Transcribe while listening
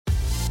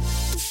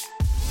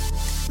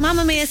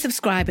Mamamia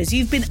subscribers,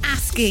 you've been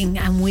asking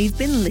and we've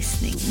been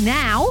listening.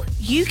 Now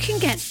you can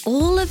get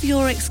all of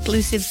your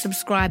exclusive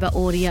subscriber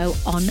audio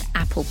on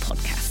Apple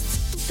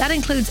Podcasts. That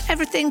includes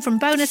everything from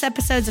bonus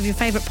episodes of your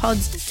favourite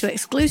pods to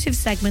exclusive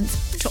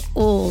segments to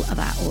all of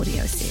our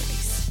audio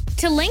series.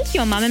 To link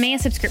your Mamamia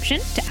subscription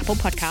to Apple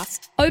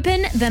Podcasts,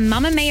 open the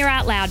Mamamia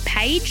Out Loud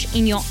page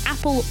in your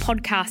Apple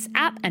Podcasts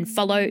app and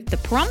follow the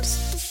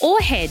prompts, or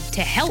head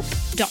to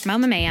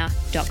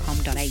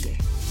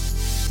help.mamamia.com.au.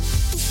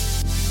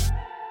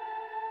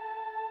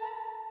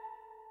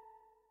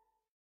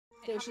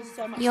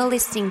 You're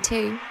listening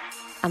to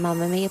a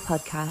Mamamia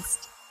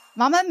podcast.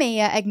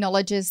 Mamamia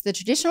acknowledges the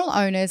traditional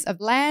owners of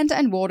land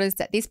and waters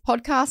that this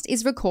podcast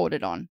is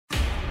recorded on.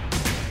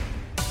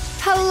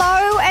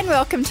 Hello and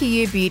welcome to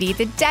You Beauty,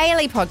 the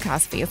daily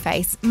podcast for your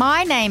face.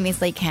 My name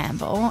is Lee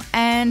Campbell,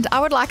 and I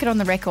would like it on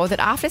the record that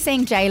after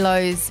seeing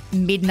J-Lo's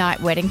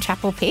midnight wedding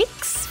chapel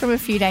pics from a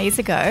few days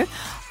ago,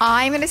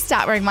 I'm going to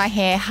start wearing my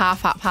hair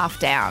half up, half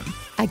down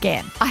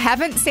again. I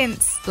haven't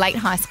since late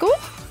high school.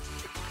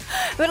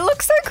 But it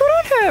looks so good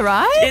on her,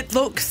 right? It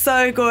looks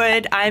so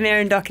good. I'm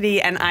Erin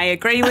Doherty and I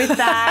agree with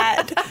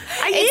that.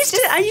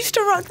 I used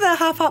to rock the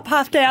half up,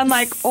 half down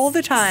like all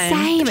the time.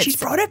 Same. She's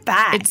brought it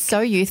back. It's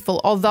so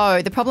youthful.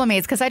 Although the problem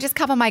is because I just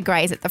cover my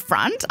greys at the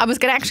front. I was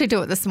going to actually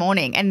do it this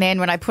morning. And then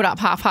when I put up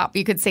half up,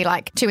 you could see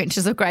like 2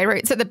 inches of grey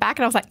roots at the back.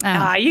 And I was like,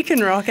 you can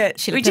rock it.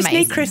 She we looked just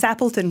amazing. need Chris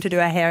Appleton to do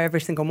our hair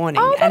every single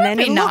morning. Oh, and then that'd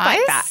be it'll look like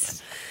nice.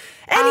 that.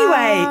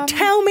 Anyway,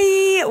 tell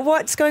me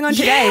what's going on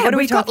today. What are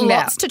we talking We've got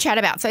about? lots to chat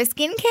about. So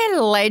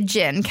skincare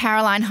legend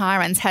Caroline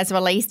Hirons has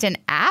released an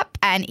app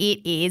and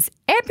it is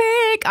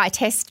epic. I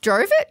test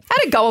drove it,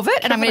 had a go of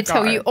it, and I'm going to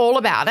tell you all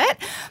about it.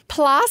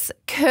 Plus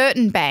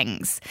curtain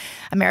bangs.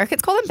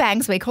 Americans call them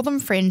bangs. We call them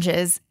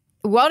fringes.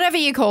 Whatever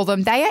you call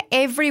them, they are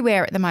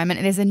everywhere at the moment.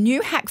 And there's a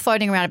new hack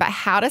floating around about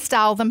how to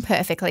style them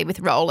perfectly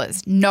with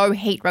rollers. No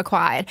heat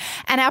required.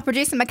 And our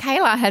producer,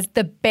 Michaela, has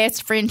the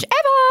best fringe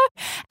ever.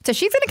 So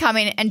she's going to come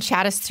in and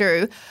chat us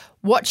through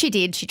what she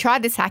did. She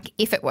tried this hack,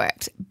 if it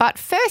worked. But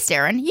first,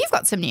 Erin, you've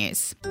got some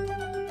news.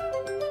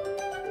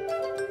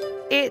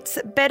 It's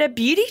Better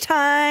Beauty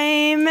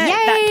time. Yay!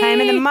 That time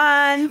of the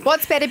month.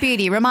 What's Better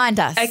Beauty? Remind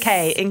us.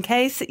 Okay, in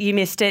case you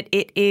missed it,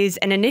 it is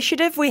an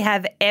initiative we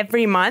have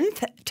every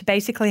month to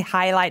basically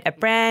highlight a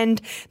brand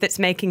that's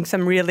making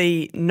some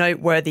really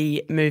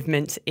noteworthy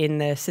movements in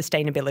the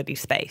sustainability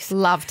space.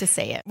 Love to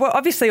see it. We're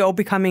obviously all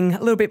becoming a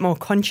little bit more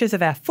conscious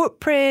of our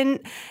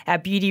footprint, our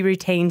beauty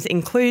routines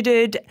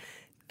included.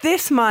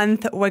 This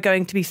month, we're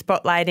going to be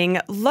spotlighting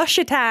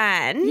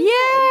L'Occitane.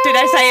 Yeah. Did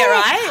I say it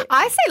right?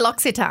 I say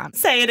L'Occitane.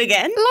 Say it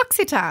again.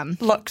 L'Occitane.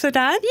 L'Occitane?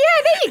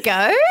 Yeah, there you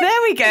go.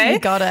 There we go. You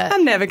got it.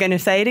 I'm never going to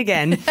say it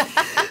again.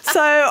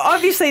 So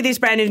obviously this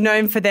brand is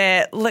known for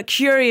their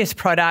luxurious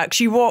products.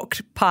 You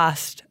walked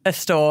past a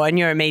store and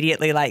you're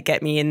immediately like,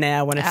 get me in there.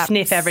 I want to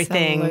sniff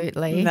everything.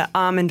 Absolutely. The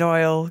almond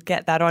oil,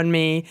 get that on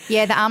me.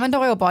 Yeah, the almond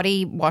oil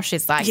body wash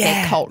is like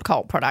their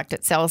cult product.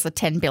 It sells a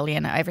 10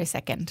 billion every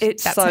second.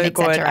 It's That's so an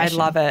good. I exaggeration,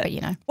 love it. But,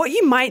 you know. What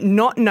you might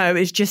not know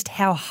is just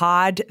how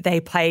hard they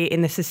play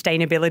in the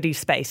sustainability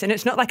space. And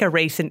it's not like a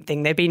recent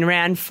thing. They've been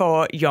around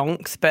for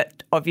yonks,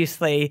 but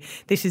obviously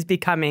this is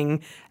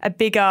becoming a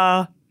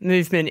bigger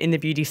movement in the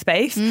beauty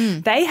space.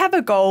 They have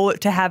a goal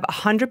to have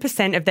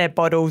 100% of their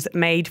bottles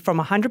made from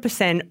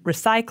 100%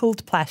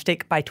 recycled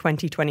plastic by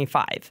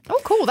 2025.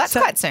 Oh, cool. That's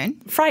quite soon.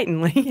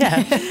 Frighteningly,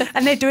 yeah.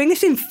 And they're doing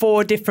this in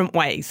 4 different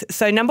ways.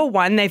 So number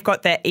 1, they've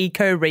got their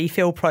eco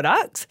refill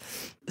products.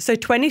 So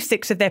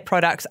 26 of their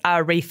products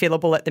are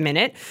refillable at the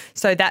minute.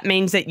 So that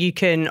means that you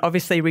can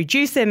obviously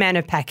reduce the amount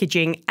of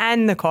packaging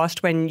and the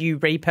cost when you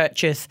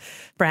repurchase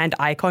brand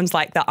icons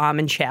like the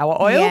almond shower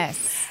oil.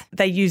 Yes.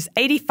 They use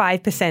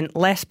 85%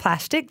 less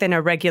plastic than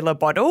a regular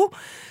bottle.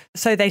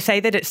 So they say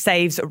that it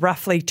saves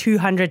roughly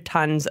 200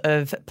 tonnes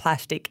of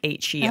plastic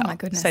each year. Oh my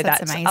goodness, so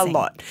that's a amazing.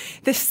 lot.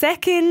 The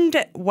second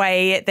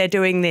way they're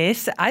doing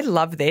this, I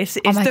love this,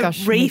 is my the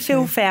gosh, me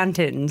refill too.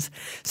 fountains.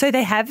 So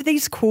they have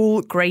these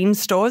cool green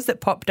stores that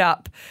popped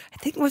up, I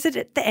think, was it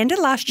at the end of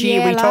last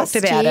year we talked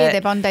about it?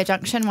 The Bondi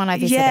Junction one I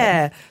visited.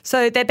 Yeah.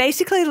 So they're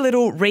basically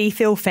little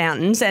refill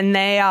fountains and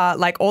they are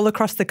like all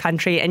across the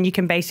country and you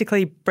can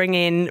basically bring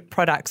in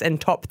products and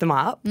top them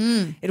up.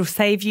 It'll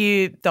save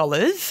you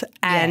dollars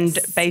and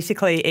basically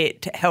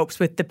it helps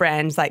with the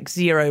brand's like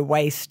zero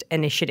waste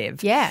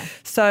initiative. Yeah.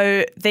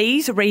 So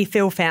these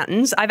refill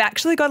fountains, I've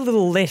actually got a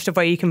little list of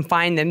where you can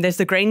find them. There's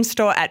the Green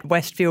Store at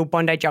Westfield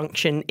Bondi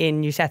Junction in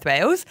New South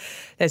Wales.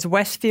 There's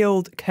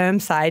Westfield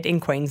Kermside in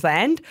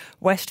Queensland,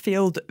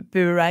 Westfield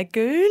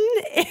Booragoon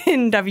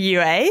in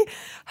WA,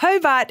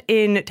 Hobart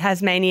in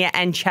Tasmania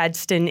and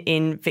Chadstone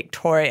in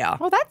Victoria.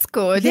 Well, that's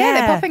good. Yeah,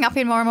 they're popping up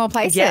in more and more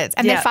places. Yeah,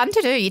 And they're yeah. fun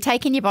to do. You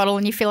take in your bottle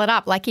and you fill it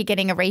up like you're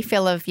getting a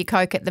refill of your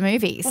Coke at the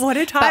movies. What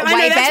a time. But I know,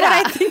 way that's better.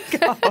 what I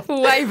think of.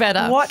 Way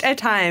better. What a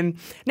time.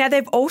 Now,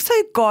 they've also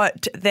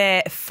got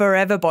their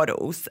Forever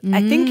bottles.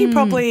 I think you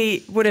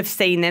probably would have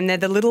seen them. They're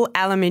the little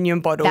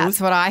aluminium bottles.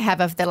 That's what I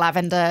have of the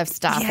lavender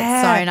stuff.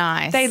 Yeah. It's so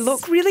nice. They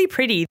look really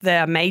pretty.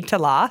 They're made to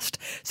last. fast.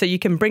 So you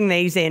can bring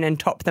these in and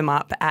top them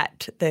up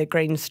at the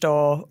Green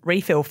Store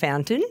refill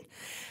fountain.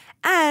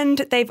 And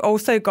they've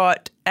also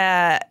got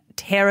a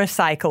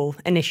TerraCycle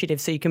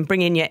initiative, so you can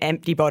bring in your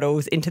empty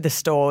bottles into the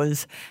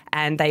stores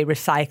and they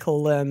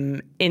recycle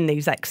them in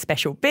these like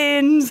special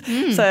bins.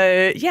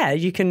 So yeah,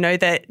 you can know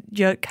that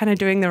you're kind of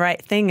doing the right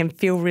thing and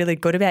feel really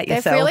good about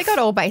yourself. They've really got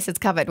all bases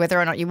covered, whether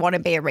or not you want to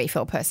be a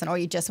refill person or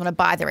you just want to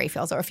buy the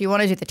refills or if you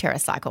want to do the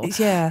TerraCycle.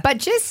 Yeah. But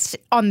just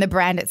on the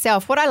brand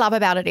itself, what I love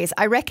about it is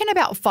I reckon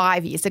about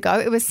 5 years ago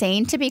it was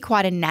seen to be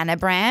quite a nana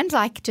brand,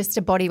 like just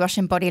a body wash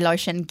and body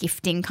lotion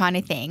gifting kind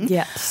of thing.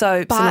 Yeah,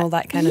 soaps and all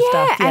that kind of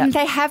stuff. Yeah, and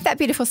they have that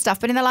beautiful stuff.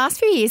 But in the last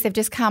few years, they've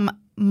just come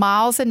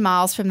miles and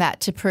miles from that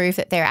to prove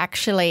that they're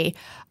actually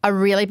a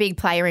really big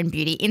player in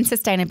beauty, in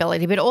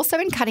sustainability, but also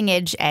in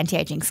cutting-edge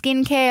anti-aging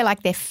skincare.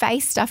 Like their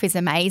face stuff is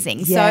amazing.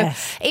 Yes.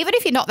 So even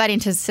if you're not that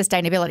into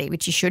sustainability,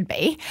 which you should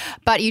be,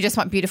 but you just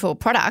want beautiful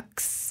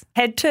products.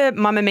 Head to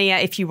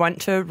Mamamia if you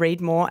want to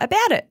read more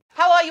about it.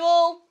 How are you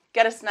all?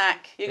 Get a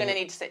snack. You're going to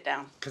need to sit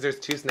down. Because there's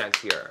 2 snacks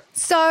here.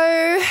 So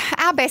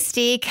our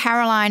bestie,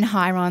 Caroline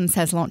Hirons,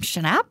 has launched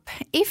an app.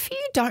 If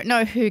you don't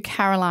know who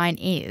Caroline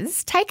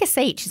is, take a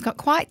seat. She's got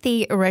quite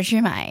the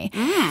resume.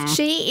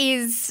 She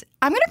is,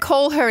 I'm going to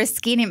call her a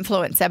skin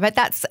influencer, but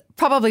that's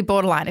probably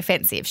borderline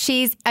offensive.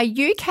 She's a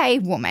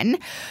UK woman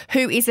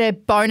who is a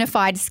bona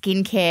fide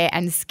skincare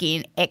and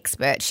skin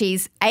expert.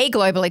 She's a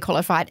globally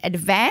qualified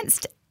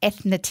advanced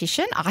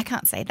esthetician. I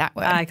can't say that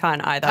word. I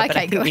can't either, but I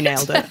think good. we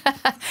nailed it.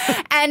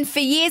 And for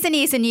years and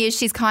years and years,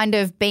 she's kind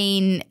of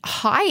been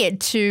hired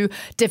to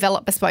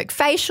develop bespoke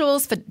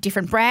facials for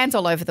different brands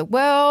all over the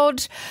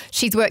world.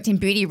 She's worked in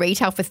beauty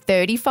retail for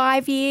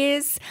 35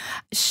 years.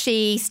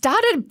 She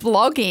started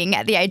blogging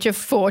at the age of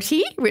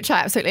 40, which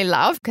I absolutely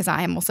love because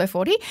I am also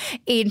 40.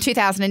 In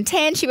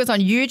 2010, she was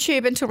on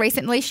YouTube until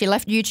recently. She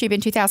left YouTube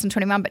in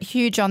 2021, but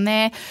huge on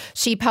there.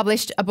 She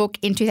published a book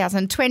in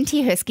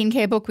 2020, her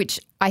skincare book, which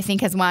I think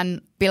has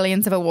won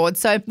billions of awards.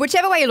 So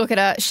whichever way you look at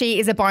her, she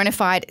is a bona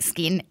fide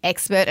skin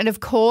expert. And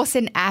of course,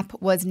 an app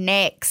was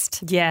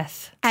next.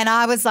 Yes. And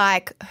I was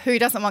like, who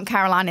doesn't want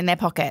Caroline in their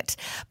pocket?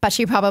 But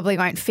she probably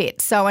won't fit.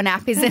 So an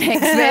app is the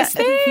next best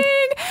thing.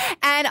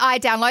 And I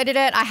downloaded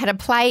it. I had a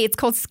play. It's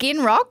called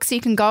Skin Rock. So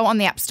you can go on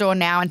the App Store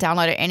now and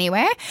download it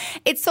anywhere.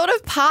 It's sort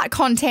of part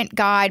content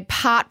guide,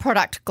 part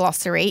product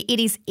glossary. It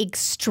is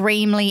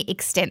extremely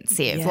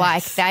extensive. Yes.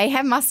 Like they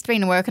must have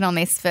been working on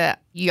this for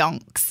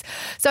yonks.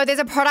 So there's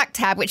a product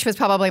tab, which was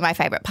probably my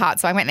favourite part.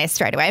 So I went there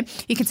straight away.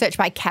 You can search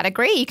by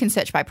category. You can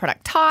search by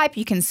product type.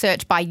 You can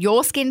search by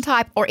your skin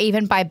type or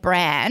even by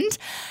brand.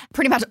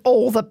 Pretty much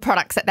all the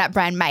products that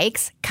brand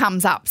makes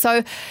comes up.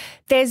 So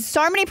there's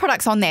so many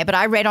products on there, but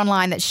I read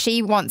online that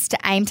she wants to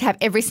aim to have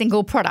every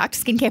single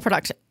product, skincare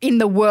product in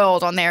the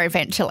world on there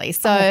eventually.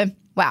 So,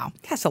 wow.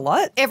 That's a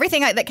lot.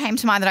 Everything that came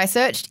to mind that I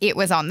searched, it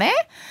was on there.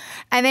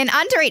 And then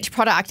under each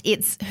product,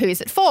 it's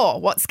who's it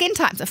for, what skin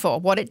types are for,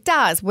 what it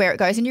does, where it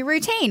goes in your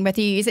routine, whether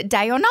you use it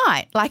day or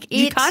night. Like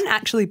You can't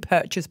actually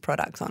purchase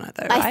products on it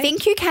though, right? I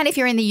think you can if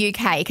you're in the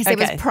UK because there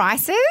was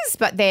prices,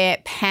 but they're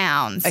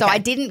pounds. So I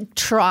didn't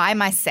try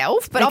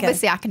myself, but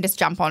obviously I can just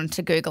jump on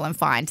to Google and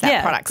find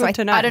that product. So I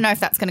don't know if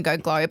that's going to go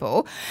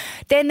global.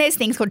 Then there's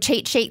things called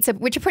cheat sheets,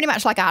 which are pretty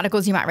much like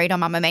articles you might read on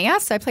Mamamia.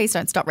 So please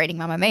don't stop reading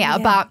Mamamia. Yeah.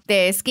 But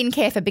there's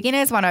Skincare for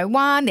Beginners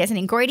 101. There's an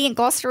ingredient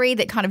glossary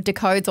that kind of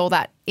decodes all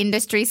that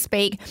industry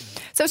speak.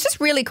 So it's just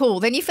really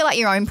cool. Then you fill out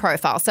your own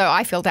profile. So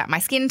I filled out my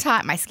skin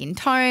type, my skin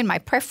tone, my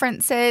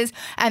preferences,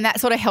 and that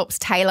sort of helps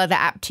tailor the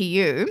app to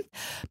you.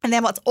 And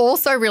then what's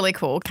also really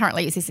cool,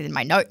 currently use this in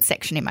my notes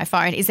section in my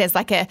phone, is there's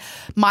like a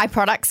My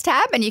Products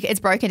tab and it's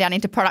broken down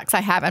into products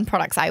I have and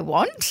products I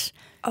want.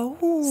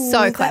 Oh,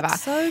 so clever.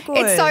 That's so good.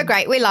 It's so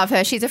great. We love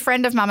her. She's a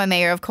friend of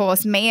Mamamia, of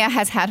course. Mia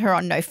has had her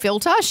on No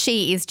Filter.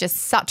 She is just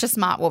such a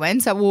smart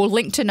woman. So we'll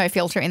link to No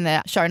Filter in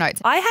the show notes.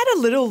 I had a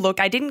little look.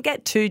 I didn't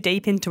get too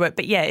deep into it,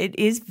 but yeah, it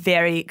is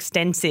very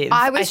extensive.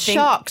 I was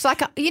shocked.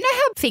 Like, you know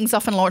how things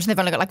often launch and they've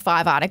only got like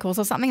 5 articles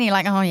or something and you're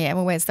like, oh yeah,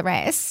 well, where's the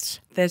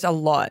rest? There's a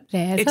lot.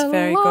 It's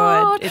very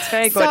lot. good. It's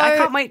very good. I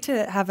can't wait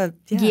to have a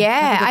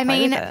I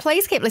mean,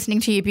 please keep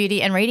listening to You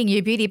Beauty and reading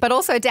You Beauty, but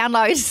also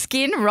download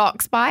Skin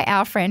Rocks by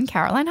our friend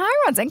Caroline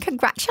Hirons, and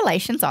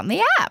congratulations on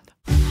the app.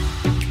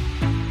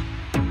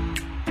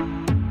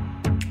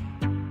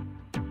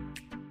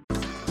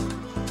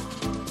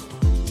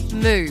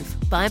 Move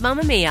by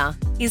Mamamia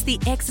is the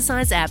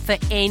exercise app for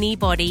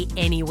anybody,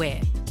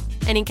 anywhere.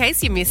 And in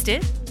case you missed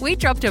it, we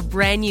dropped a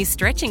brand new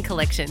stretching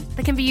collection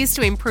that can be used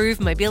to improve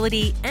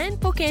mobility and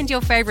bookend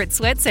your favourite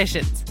sweat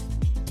sessions.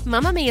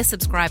 Mamamia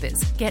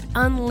subscribers get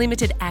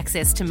unlimited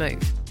access to Move,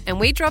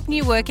 and we drop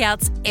new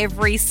workouts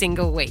every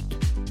single week.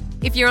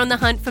 If you're on the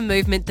hunt for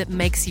movement that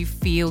makes you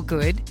feel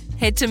good,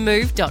 head to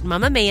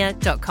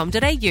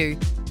move.mamamia.com.au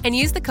and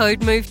use the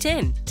code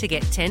MOVE10 to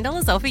get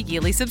 $10 off a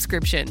yearly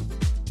subscription.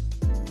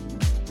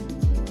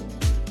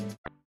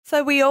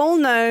 So we all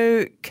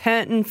know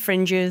curtain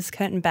fringes,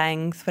 curtain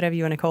bangs, whatever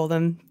you want to call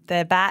them.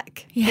 They're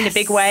back in a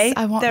big way.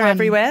 I want They're one.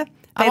 everywhere.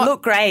 They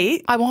look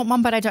great. I want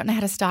one, but I don't know how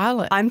to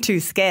style it. I'm too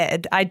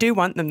scared. I do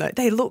want them though.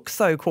 They look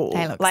so cool.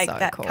 They look like so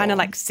that cool. kind of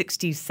like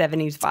 60s,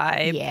 70s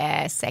vibe.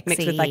 Yeah, sexy.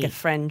 Mixed with like a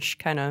French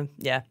kind of,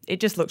 yeah, it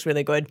just looks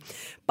really good.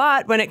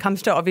 But when it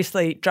comes to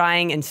obviously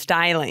drying and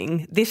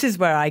styling, this is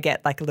where I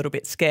get like a little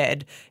bit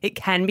scared. It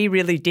can be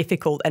really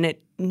difficult and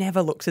it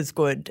never looks as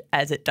good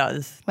as it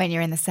does. When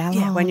you're in the salon.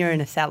 Yeah, when you're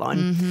in a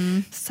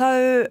salon.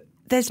 So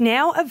there's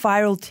now a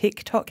viral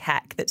TikTok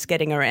hack that's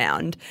getting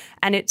around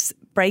and it's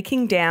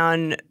breaking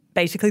down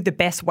basically the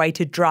best way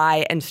to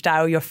dry and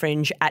style your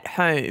fringe at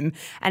home.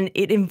 And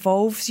it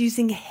involves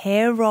using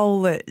hair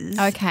rollers.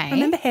 Okay.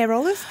 Remember hair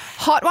rollers?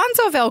 Hot ones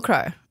or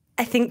Velcro?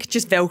 I think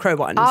just Velcro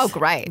ones. Oh,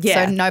 great.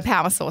 Yeah. So no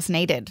power source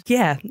needed.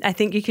 Yeah, I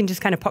think you can just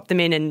kind of pop them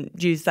in and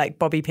use like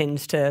bobby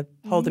pins to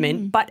hold them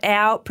in. But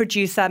our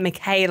producer,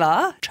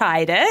 Michaela,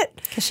 tried it.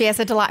 Because she has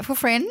a delightful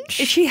fringe.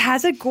 She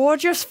has a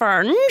gorgeous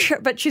fringe,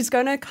 but she's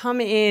going to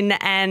come in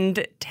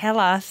and tell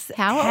us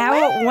How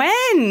it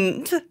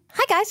went.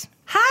 Hi, guys.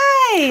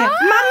 Hi. Mum's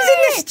in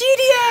the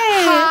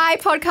studio. Hi,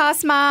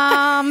 podcast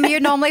mum. You're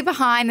normally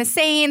behind the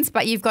scenes,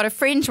 but you've got a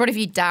fringe. What have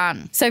you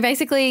done? So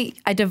basically,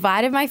 I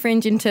divided my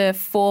fringe into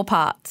 4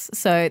 parts.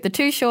 So the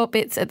 2 short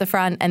bits at the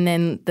front and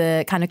then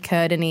the kind of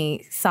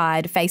curtain-y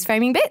side face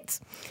framing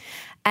bits.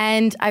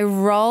 And I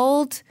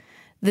rolled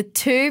the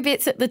 2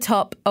 bits at the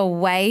top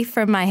away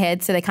from my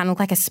head so they kind of look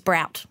like a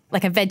sprout,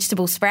 like a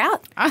vegetable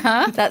sprout.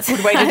 That's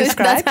good way to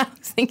describe. That's how I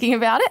was thinking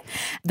about it.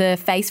 The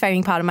face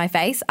framing part of my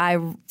face, I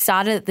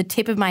started at the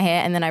tip of my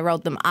hair and then I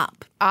rolled them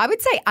up. I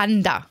would say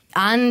under.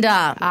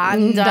 Under.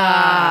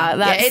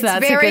 It's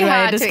That's very a good way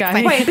hard of to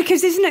describing explain. it. Wait,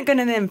 because isn't it going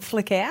to then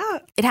flick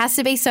out? It has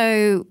to be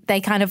so they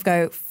kind of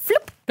go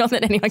flip, not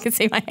that anyone can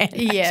see my hair.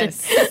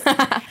 Yes.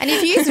 And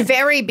you've used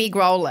very big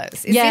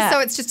rollers. Is Yeah. this so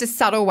it's just a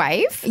subtle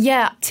wave?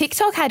 Yeah,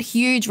 TikTok had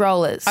huge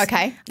rollers.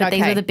 Okay, But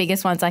these okay. were the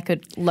biggest ones I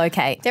could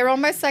locate. They're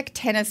almost like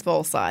tennis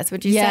ball size,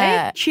 would you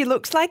Yeah. She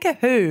looks like a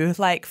Who,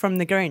 like from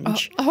The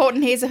Grinch. say?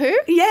 Horton Hears a Who?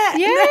 Yeah.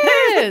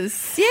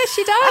 Yes. Yeah,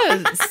 she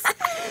does.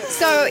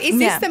 So is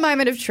this Yeah. the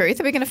moment of truth?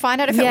 Are we going to find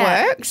out if it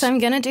works? So I'm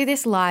going to do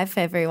this live for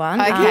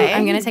everyone. Okay.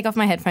 I'm going to take off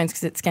my headphones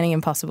because it's getting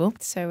impossible.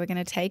 So we're going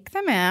to take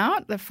them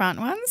out, the front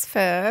ones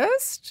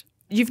first.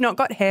 You've not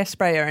got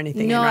hairspray or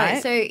anything, No, in,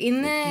 right? so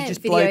in the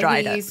just blow video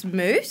dried he it. used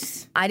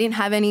mousse. I didn't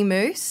have any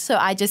mousse, so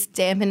I just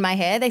dampened my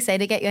hair. They say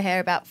to get your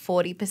hair about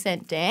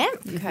 40%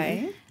 damp.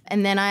 Okay.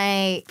 And then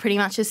I pretty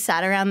much just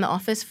sat around the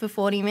office for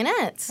 40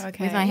 minutes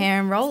Okay. with my hair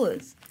in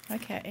rollers.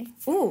 Okay.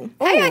 Ooh.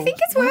 Hey, I think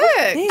it's worked.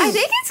 I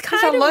think it's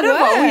kind There's a of lot of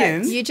worked.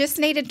 volume. You just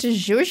needed to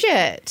zhuzh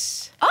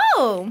it.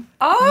 Oh.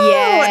 Oh,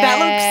 Yes. that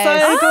looks so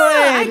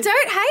I good.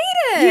 don't hate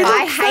it. You I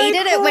look so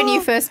hated it when cool.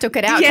 you first took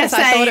it out Yeah, because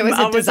I thought it was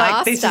same. a I was disaster.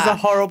 like, this is a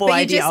horrible but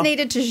idea. you just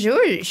needed to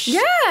zhuzh.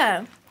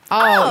 Yeah.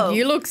 Oh,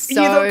 you look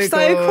so You look so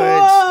good.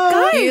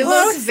 cool. You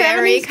Little look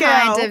very 70s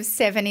kind girl. of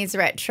 70s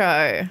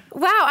retro.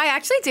 Wow, I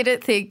actually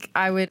didn't think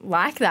I would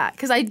like that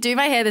because I do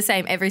my hair the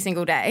same every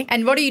single day.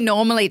 And what do you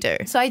normally do?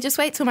 So I just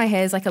wait till my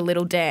hair's like a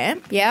little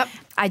damp. Yep.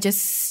 I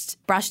just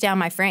brush down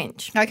my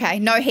fringe. Okay.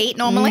 No heat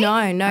normally?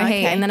 No heat.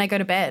 Okay. And then I go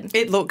to bed.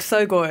 It looks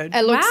so good.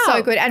 It looks Wow,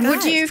 so good. And would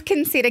nice. you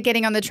consider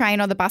getting on the train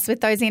or the bus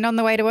with those in on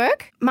the way to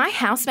work? My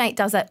housemate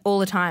does that all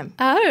the time.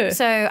 Oh.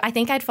 So I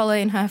think I'd follow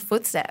in her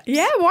footsteps.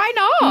 Yeah, why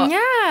not?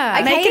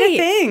 Yeah. Make it a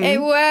thing.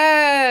 It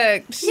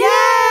worked.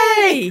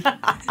 Yay!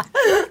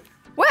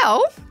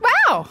 Well,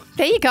 wow.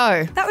 There you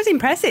go. That was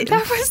impressive.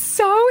 That was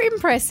so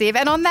impressive.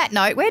 And on that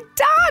note, we're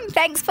done.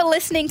 Thanks for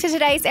listening to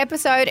today's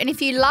episode. And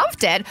if you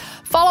loved it,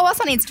 follow us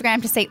on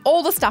Instagram to see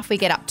all the stuff we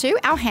get up to.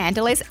 Our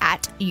handle is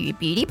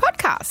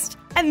 @YouBeautyPodcast.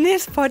 And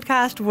this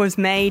podcast was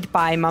made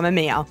by Mamma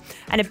Mia.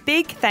 And a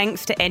big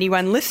thanks to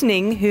anyone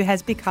listening who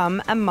has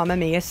become a Mamma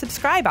Mia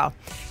subscriber.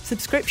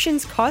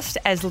 Subscriptions cost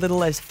as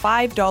little as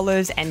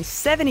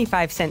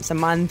 $5.75 a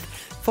month.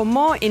 For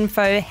more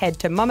info, head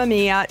to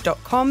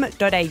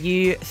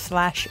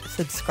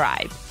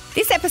mammamia.com.au/subscribe.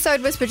 This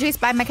episode was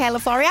produced by Michaela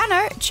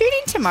Floriano. Tune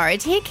in tomorrow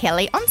to hear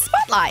Kelly on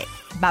Spotlight.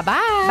 Bye-bye.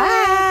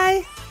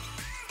 Bye.